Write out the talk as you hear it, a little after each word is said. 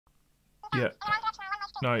Yeah.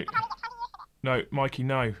 No. No, Mikey,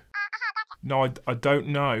 no. No, I don't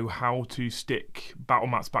know how to stick battle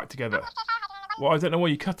mats back together. Well, I don't know why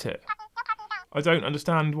you cut it. I don't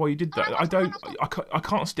understand why you did that. I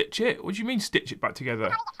can't stitch it. What do you mean stitch it back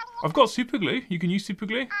together? I've got super glue. You can use super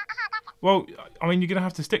glue. Well, I mean, you're going to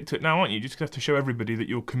have to stick to it now, aren't you? You're just going to have to show everybody that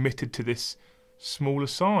you're committed to this smaller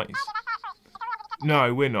size.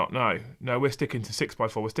 No, we're not. No, we're sticking to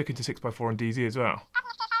 6x4. We're sticking to 6x4 on DZ as well.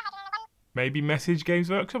 Maybe message Games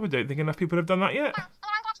Workshop. I don't think enough people have done that yet.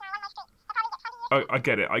 I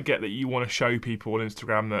get it. I get that you want to show people on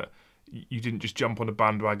Instagram that you didn't just jump on a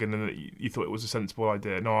bandwagon and that you thought it was a sensible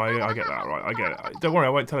idea. No, I get that, right? I get it. Don't worry, I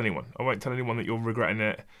won't tell anyone. I won't tell anyone that you're regretting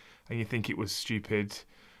it and you think it was stupid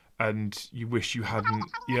and you wish you hadn't.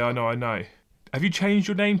 Yeah, I know. Have you changed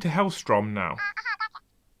your name to Hellstrom now?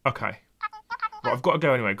 Okay. Right, I've got to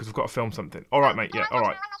go anyway because I've got to film something. All right, mate. Yeah, all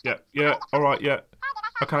right. Yeah, all right, yeah.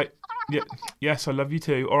 Okay. Yeah. Yes, I love you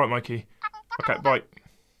too. All right, Mikey. Okay, bye.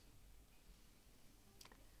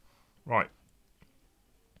 Right.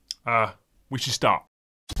 We should start.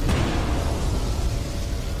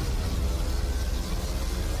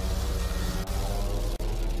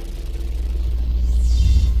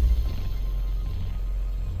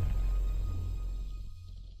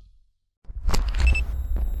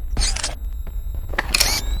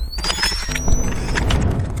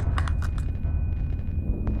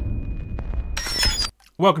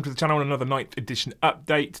 Welcome to the channel and another 9th edition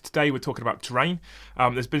update. Today we're talking about terrain.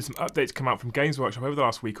 There's been some updates come out from Games Workshop over the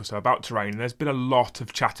last week or so about terrain, and there's been a lot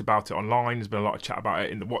of chat about it online. There's been a lot of chat about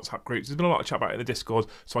it in the WhatsApp groups. There's been a lot of chat about it in the Discord,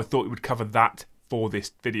 so I thought we would cover that for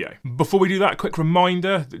this video. Before we do that, a quick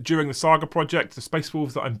reminder that during the Saga project, the Space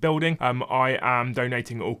Wolves that I'm building, I am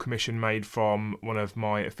donating all commission made from one of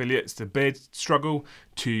my affiliates, the Beard Struggle,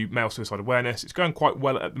 to Male Suicide Awareness. It's going quite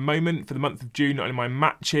well at the moment. For the month of June, not only am I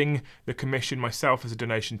matching the commission myself as a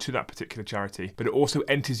donation to that particular charity, but it also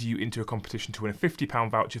enters you into a competition to win a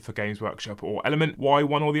 £50 voucher for Games Workshop or Element. Why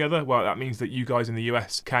one or the other? Well, that means that you guys in the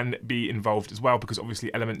US can be involved as well, because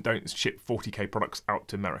obviously Element don't ship 40k products out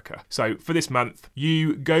to America. So for this month,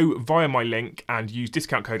 you go via my link and use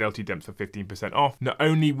discount code LTDEMS for 15% off. Not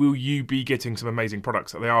only will you be getting some amazing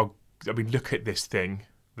products, they are, I mean, look at this thing.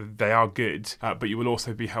 They are good, but you will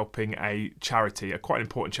also be helping a charity, a quite an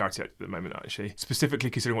important charity at the moment actually. Specifically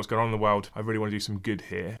considering what's going on in the world, I really want to do some good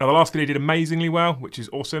here. Now the last video did amazingly well, which is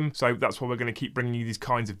awesome, so that's why we're going to keep bringing you these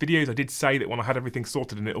kinds of videos. I did say that when I had everything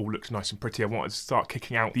sorted and it all looked nice and pretty, I wanted to start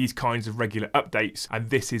kicking out these kinds of regular updates, and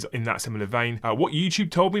this is in that similar vein. What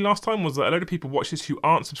YouTube told me last time was that a load of people watch this who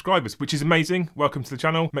aren't subscribers, which is amazing. Welcome to the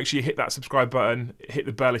channel. Make sure you hit that subscribe button, hit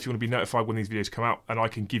the bell if you want to be notified when these videos come out, and I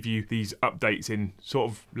can give you these updates in sort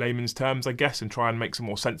of layman's terms, I guess, and try and make some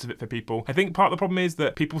more sense of it for people. I think part of the problem is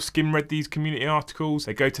that people skim read these community articles,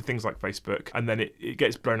 they go to things like Facebook, and then it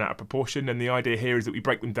gets blown out of proportion, and the idea here is that we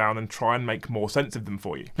break them down and try and make more sense of them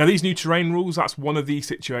for you. Now these new terrain rules, that's one of these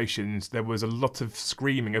situations. There was a lot of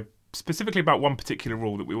screaming specifically about one particular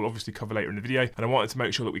rule that we will obviously cover later in the video, and I wanted to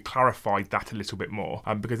make sure that we clarified that a little bit more,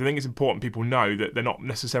 because I think it's important people know that they're not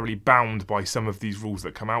necessarily bound by some of these rules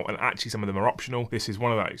that come out, and actually some of them are optional. This is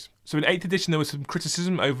one of those. So in 8th edition there was some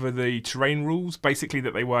criticism over the terrain rules, basically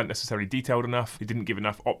that they weren't necessarily detailed enough, they didn't give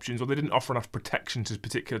enough options, or they didn't offer enough protection to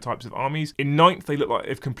particular types of armies. In 9th they look like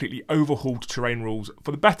they've completely overhauled terrain rules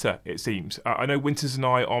for the better, it seems. I know Winters and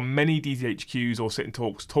I on many DZHQs or sit and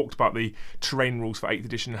talks talked about the terrain rules for 8th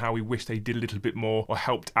edition and how we wish they did a little bit more or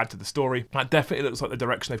helped add to the story. That definitely looks like the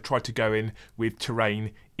direction they've tried to go in with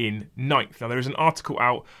terrain in 9th. Now there is an article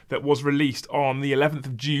out that was released on the 11th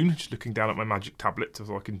of June, just looking down at my magic tablet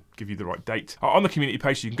so I can give you the right date, on the community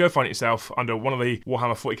page, so you can go find it yourself under one of the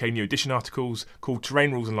Warhammer 40k New Edition articles called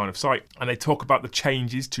Terrain Rules and Line of Sight, and they talk about the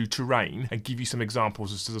changes to terrain and give you some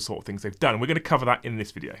examples as to the sort of things they've done. We're going to cover that in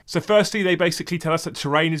this video. So firstly, they basically tell us that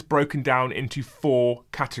terrain is broken down into 4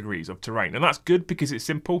 categories of terrain, and that's good because it's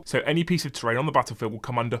simple. So any piece of terrain on the battlefield will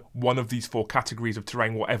come under one of these 4 categories of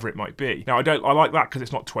terrain, whatever it might be. Now I like that because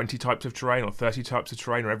it's not 20 types of terrain or 30 types of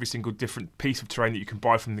terrain, or every single different piece of terrain that you can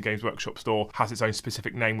buy from the Games Workshop store has its own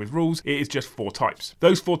specific name with rules. It is just 4 types.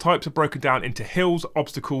 Those 4 types are broken down into hills,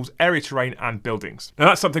 obstacles, area terrain, and buildings. Now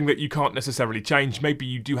that's something that you can't necessarily change. Maybe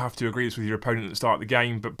you do have to agree this with your opponent at the start of the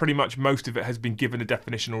game, but pretty much most of it has been given a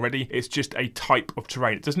definition already. It's just a type of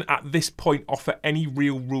terrain. It doesn't at this point offer any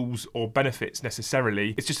real rules or benefits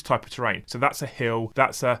necessarily. It's just a type of terrain. So that's a hill,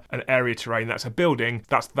 that's an area terrain, that's a building,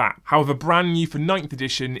 that's that. However, brand new for 9th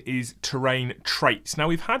edition is terrain traits. Now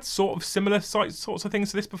we've had sort of similar sorts of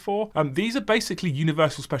things to this before. These are basically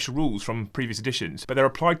universal special rules from previous editions, but they're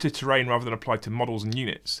applied to terrain rather than applied to models and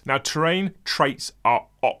units. Now terrain traits are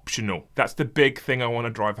optional. That's the big thing I want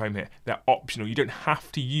to drive home here. They're optional. You don't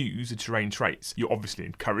have to use the terrain traits. You're obviously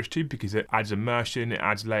encouraged to because it adds immersion, it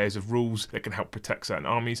adds layers of rules that can help protect certain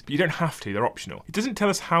armies, but you don't have to. They're optional. It doesn't tell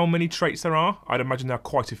us how many traits there are. I'd imagine there are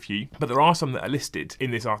quite a few, but there are some that are listed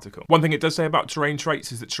in this article. One thing it does say about terrain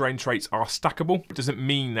traits is that terrain traits are stackable. It doesn't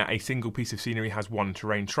mean that a single piece of scenery has one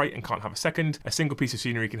terrain trait and can't have a second. A single piece of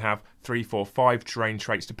scenery can have 3, 4, 5 terrain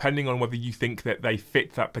traits depending on whether you think that they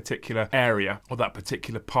fit that particular area or that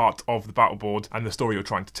particular part of the battle board and the story you're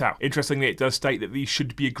trying to tell. Interestingly, it does state that these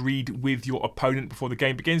should be agreed with your opponent before the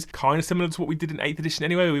game begins. Kind of similar to what we did in 8th edition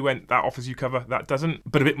anyway. We went, that offers you cover, that doesn't,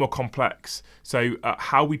 but a bit more complex. So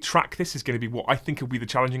how we track this is going to be what I think will be the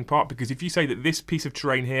challenging part, because if you say that this piece of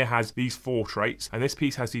terrain here has these 4 traits and this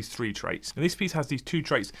piece has these 3 traits and this piece has these 2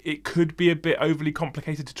 traits, it could be a bit overly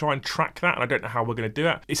complicated to try and track that, and I don't know how we're going to do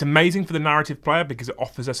it. It's amazing for the narrative player because it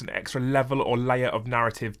offers us an extra level or layer of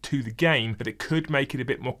narrative to the game, but it could make it a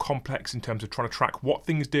bit more complex in terms of trying to track what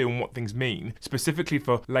things do and what things mean, specifically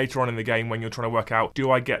for later on in the game when you're trying to work out,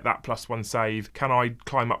 do I get that +1 save? Can I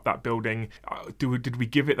climb up that building? Did we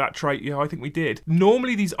give it that trait? Yeah, I think we did.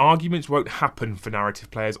 Normally these arguments won't happen for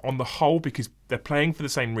narrative players on the whole because they're playing for the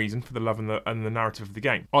same reason, for the love and the narrative of the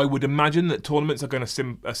game. I would imagine that tournaments are going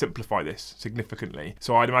to simplify this significantly.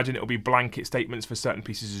 So I'd imagine it'll be blanket statements for certain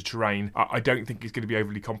pieces of terrain. I don't think it's going to be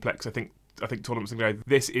overly complex. I think tournaments are going to go,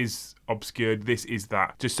 this is obscured, this is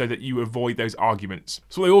that, just so that you avoid those arguments.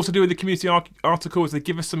 So what they also do in the community article is they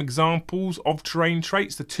give us some examples of terrain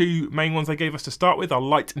traits. The 2 main ones they gave us to start with are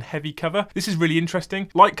light and heavy cover. This is really interesting.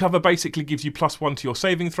 Light cover basically gives you +1 to your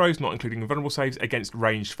saving throws, not including invulnerable saves, against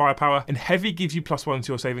ranged firepower, and heavy gives you +1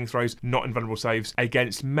 to your saving throws, not invulnerable saves,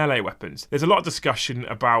 against melee weapons. There's a lot of discussion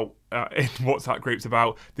about in WhatsApp groups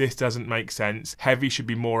about this doesn't make sense. Heavy should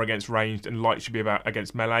be more against ranged and light should be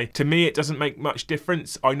against melee. To me, it doesn't make much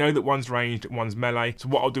difference. I know that one's ranged and one's melee, so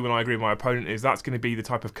what I'll do when I agree with my opponent is that's going to be the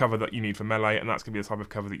type of cover that you need for melee, and that's going to be the type of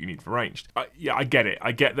cover that you need for ranged. Yeah, I get it.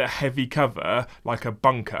 I get that heavy cover, like a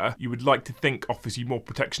bunker, you would like to think offers you more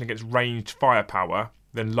protection against ranged firepower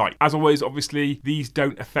than light. As always, obviously, these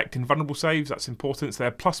don't affect invulnerable saves. That's important. So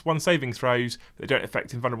they're +1 saving throws that don't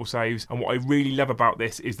affect invulnerable saves. And what I really love about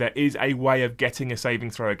this is there is a way of getting a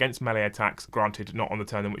saving throw against melee attacks, granted not on the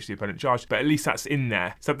turn in which the opponent charged, but at least that's in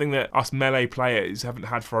there. Something that us melee players haven't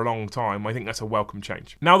had for a long time. I think that's a welcome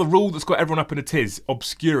change. Now the rule that's got everyone up in a tiz,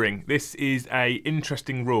 obscuring. This is a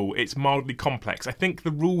interesting rule. It's mildly complex. I think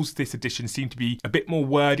the rules this edition seem to be a bit more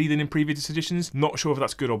wordy than in previous editions. Not sure if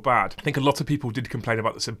that's good or bad. I think a lot of people did complain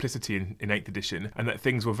about the simplicity in 8th edition and that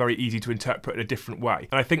things were very easy to interpret in a different way.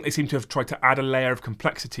 And I think they seem to have tried to add a layer of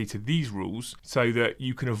complexity to these rules so that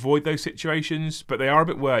you can avoid those situations, but they are a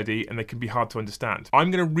bit wordy and they can be hard to understand. I'm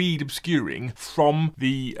going to read obscuring from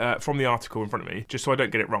the article in front of me, just so I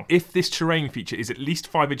don't get it wrong. If this terrain feature is at least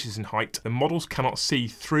 5 inches in height, the models cannot see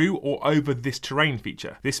through or over this terrain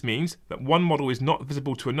feature. This means that one model is not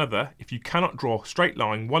visible to another if you cannot draw a straight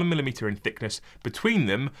line 1 millimeter in thickness between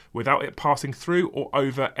them without it passing through or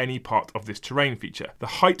over any part of this terrain feature. The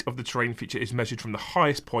height of the terrain feature is measured from the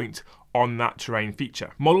highest point on that terrain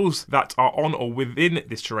feature. Models that are on or within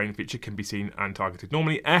this terrain feature can be seen and targeted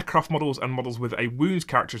normally. Aircraft models and models with a wounds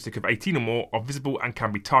characteristic of 18 or more are visible and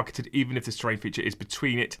can be targeted even if this terrain feature is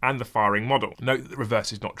between it and the firing model. Note that the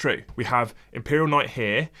reverse is not true. We have Imperial Knight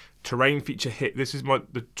here, terrain feature here. This is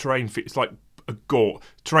the terrain feature. It's like a gort.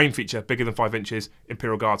 Terrain feature bigger than 5 inches,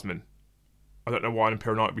 Imperial Guardsman. I don't know why an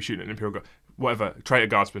Imperial Knight would be shooting at an Imperial Guard. Whatever, Traitor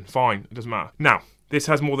Guardsman, fine, it doesn't matter. Now, this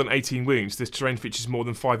has more than 18 wounds. This terrain feature is more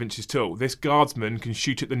than 5 inches tall. This guardsman can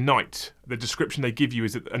shoot at the knight. The description they give you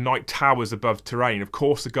is that a knight towers above terrain. Of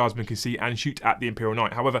course, the guardsman can see and shoot at the Imperial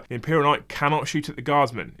Knight. However, the Imperial Knight cannot shoot at the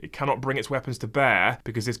guardsman. It cannot bring its weapons to bear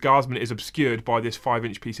because this guardsman is obscured by this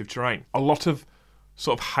 5-inch piece of terrain. A lot of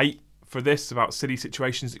sort of hate for this about silly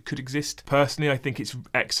situations that could exist. Personally, I think it's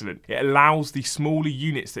excellent. It allows the smaller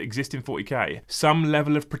units that exist in 40k some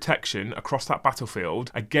level of protection across that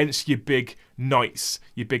battlefield against your big knights,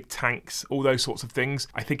 your big tanks, all those sorts of things.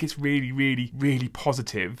 I think it's really, really, really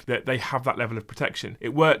positive that they have that level of protection.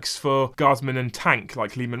 It works for guardsman and tank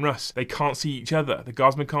like Leman Russ. They can't see each other. The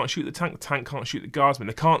guardsman can't shoot the tank can't shoot the guardsman.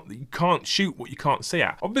 You can't shoot what you can't see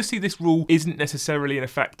at. Obviously, this rule isn't necessarily in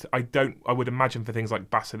effect, I would imagine, for things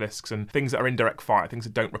like basilisks and protection, things that are indirect fire, things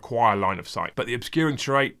that don't require line of sight. But the obscuring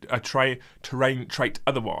terrain trait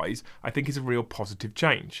otherwise, I think is a real positive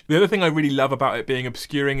change. The other thing I really love about it being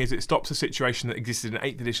obscuring is it stops a situation that existed in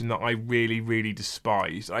 8th edition that I really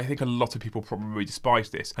despised. I think a lot of people probably despise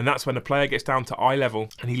this, and that's when a player gets down to eye level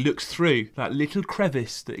and he looks through that little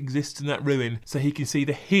crevice that exists in that ruin so he can see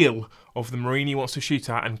the heel of the marine he wants to shoot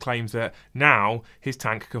at, and claims that now his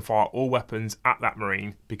tank can fire all weapons at that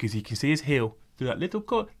marine because he can see his heel through that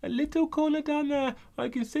little corner down there. I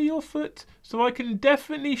can see your foot, so I can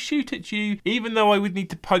definitely shoot at you, even though I would need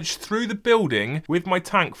to punch through the building with my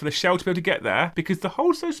tank for the shell to be able to get there, because the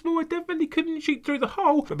hole's so small I definitely couldn't shoot through the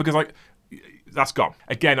hole. But because that's gone.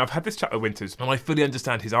 Again, I've had this chat with Winters, and I fully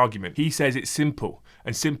understand his argument. He says it's simple,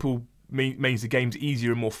 and simple means the game's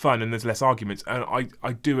easier and more fun and there's less arguments, and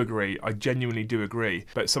I do agree. I genuinely do agree.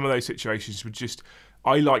 But some of those situations would just...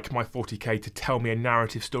 I like my 40k to tell me a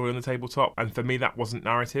narrative story on the tabletop, and for me that wasn't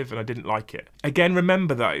narrative and I didn't like it. Again,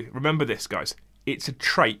 remember this, guys, it's a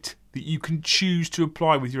trait that you can choose to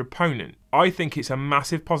apply with your opponent. I think it's a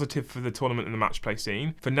massive positive for the tournament and the match play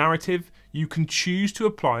scene. For narrative, you can choose to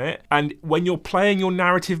apply it, and when you're playing your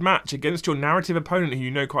narrative match against your narrative opponent who you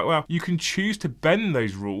know quite well, you can choose to bend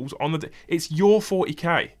those rules on the... It's your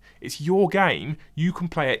 40k. It's your game. You can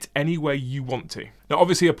play it any way you want to. Now,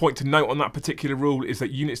 obviously, a point to note on that particular rule is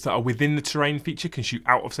that units that are within the terrain feature can shoot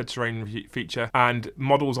out of said terrain feature, and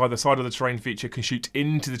models either side of the terrain feature can shoot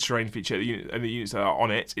into the terrain feature, and the units that are on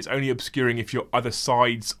it. It's only obscuring if you're other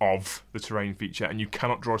sides of the terrain feature, and you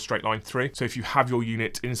cannot draw a straight line through. So if you have your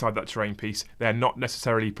unit inside that terrain piece, they're not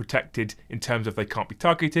necessarily protected in terms of they can't be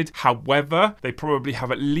targeted. However, they probably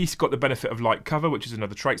have at least got the benefit of light cover, which is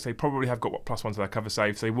another trait. So they probably have got +1 to their cover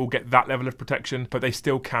save, so they will get that level of protection, but they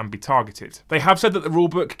still can be targeted. They have said that the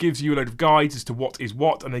rulebook gives you a load of guides as to what is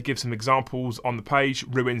what, and they give some examples on the page: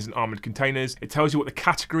 ruins and armoured containers. It tells you what the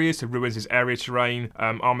category is, so ruins is area terrain,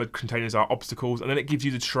 armoured containers are obstacles, and then it gives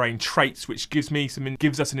you the terrain traits, which gives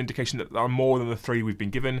us an indication that there are more than the 3 we've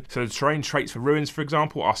been given. So the terrain traits for ruins, for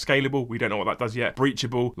example, are scalable. We don't know what that does yet.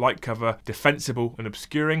 Breachable, light cover, defensible, and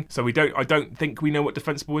obscuring. So I don't think we know what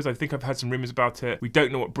defensible is. I think I've had some rumours about it. We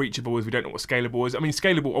don't know what breachable is. We don't know what scalable is. I mean,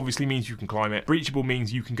 scalable obviously means you can climb it. Breachable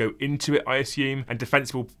means you can go into it, I assume, and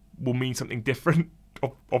defensible will mean something different.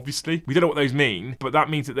 Obviously, we don't know what those mean, but that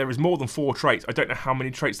means that there is more than 4 traits. I don't know how many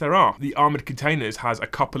traits there are. The armoured containers has a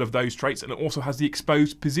couple of those traits, and it also has the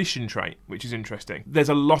exposed position trait, which is interesting. There's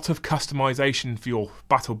a lot of customization for your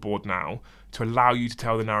battle board now to allow you to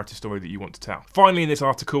tell the narrative story that you want to tell. Finally, in this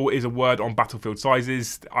article is a word on battlefield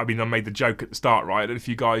sizes. I mean, I made the joke at the start, right? I don't know if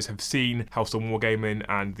you guys have seen Hellstorm Wargaming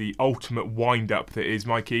and the ultimate wind-up that is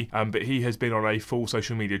Mikey, but he has been on a full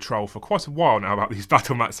social media troll for quite a while now about these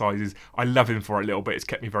battle mat sizes. I love him for a little bit. It's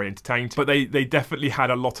kept me very entertained. But they definitely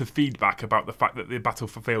had a lot of feedback about the fact that the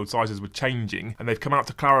battlefield sizes were changing, and they've come out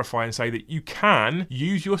to clarify and say that you can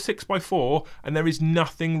use your 6x4, and there is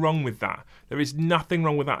nothing wrong with that. There is nothing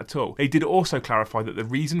wrong with that at all. They did also clarify that the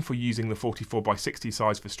reason for using the 44x60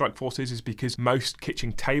 size for strike forces is because most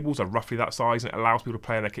kitchen tables are roughly that size, and it allows people to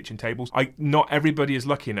play on their kitchen tables. Not everybody is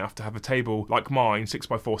lucky enough to have a table like mine,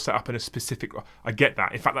 6x4, set up in a specific... I get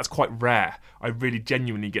that. In fact, that's quite rare. I really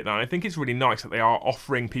genuinely get that. And I think it's really nice that they are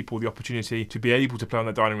offering people the opportunity to be able to play on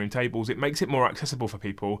their dining room tables. It makes it more accessible for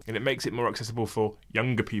people, and it makes it more accessible for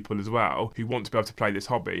younger people as well who want to be able to play this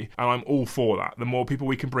hobby, and I'm all for that. The more people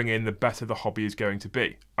we can bring in, the better the hobby is going to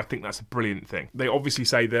be. I think that's a brilliant thing. They obviously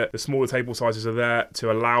say that the smaller table sizes are there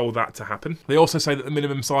to allow that to happen. They also say that the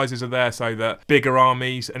minimum sizes are there so that bigger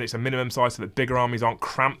armies, and it's a minimum size so that bigger armies aren't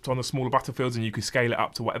cramped on the smaller battlefields, and you can scale it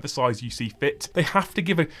up to whatever size you see fit. They have to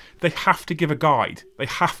give a guide. They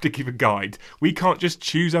have to give a guide. We can't just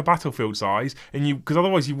choose a battlefield size, and because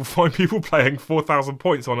otherwise you will find people playing 4,000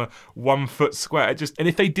 points on a 1 foot square. And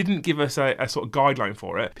if they didn't give us a sort of guideline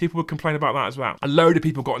for it, people would complain about that as well. A load of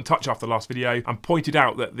people got in touch after the last video and pointed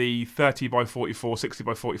out that the 30x44,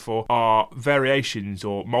 60x44 are variations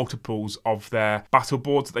or multiples of their battle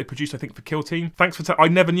boards that they produced, I think, for Kill Team. I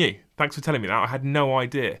never knew. Thanks for telling me that. I had no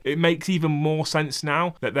idea. It makes even more sense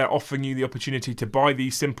now that they're offering you the opportunity to buy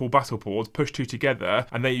these simple battle boards, push 2 together,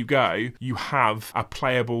 and there you go. You have a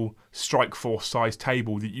playable Strike Force size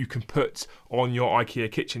table that you can put on your IKEA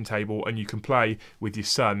kitchen table and you can play with your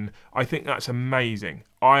son. I think that's amazing.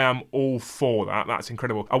 I am all for that. That's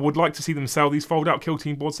incredible. I would like to see them sell these fold-out Kill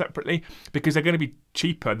Team boards separately because they're going to be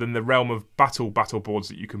cheaper than the Realm of Battle boards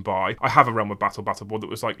that you can buy. I have a Realm of Battle board that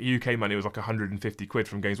was like UK money, it was like 150 quid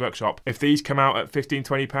from Games Workshop. If these come out at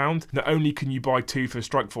 £15-20, not only can you buy 2 for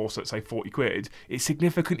Strike Force at say 40 quid, it's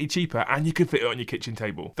significantly cheaper and you can fit it on your kitchen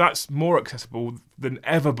table. That's more accessible than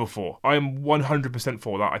ever before. I am 100%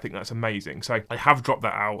 for that. I think that's amazing. So I have dropped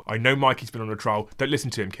that out. I know Mikey's been on a trial. Don't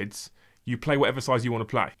listen to him, kids. You play whatever size you want to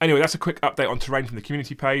play. Anyway, that's a quick update on Terrain from the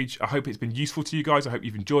community page. I hope it's been useful to you guys. I hope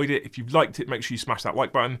you've enjoyed it. If you've liked it, make sure you smash that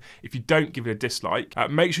like button. If you don't, give it a dislike.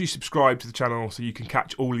 Make sure you subscribe to the channel so you can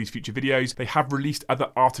catch all these future videos. They have released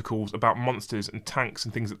other articles about monsters and tanks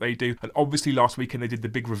and things that they do. And obviously last weekend they did the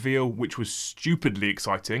big reveal, which was stupidly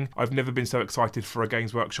exciting. I've never been so excited for a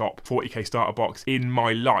Games Workshop 40k starter box in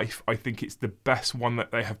my life. I think it's the best one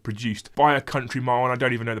that they have produced by a country mile, and I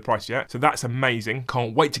don't even know the price yet. So that's amazing.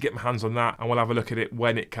 Can't wait to get my hands on that, and we'll have a look at it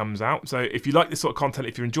when it comes out. So if you like this sort of content,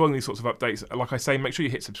 if you're enjoying these sorts of updates, like I say, make sure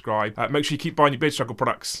you hit subscribe. Make sure you keep buying your Beard Struggle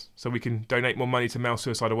products so we can donate more money to male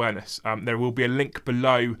suicide awareness. There will be a link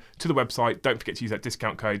below to the website. Don't forget to use that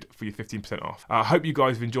discount code for your 15% off. I hope you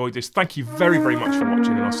guys have enjoyed this. Thank you very, very much for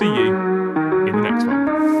watching, and I'll see you in the next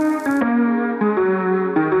one.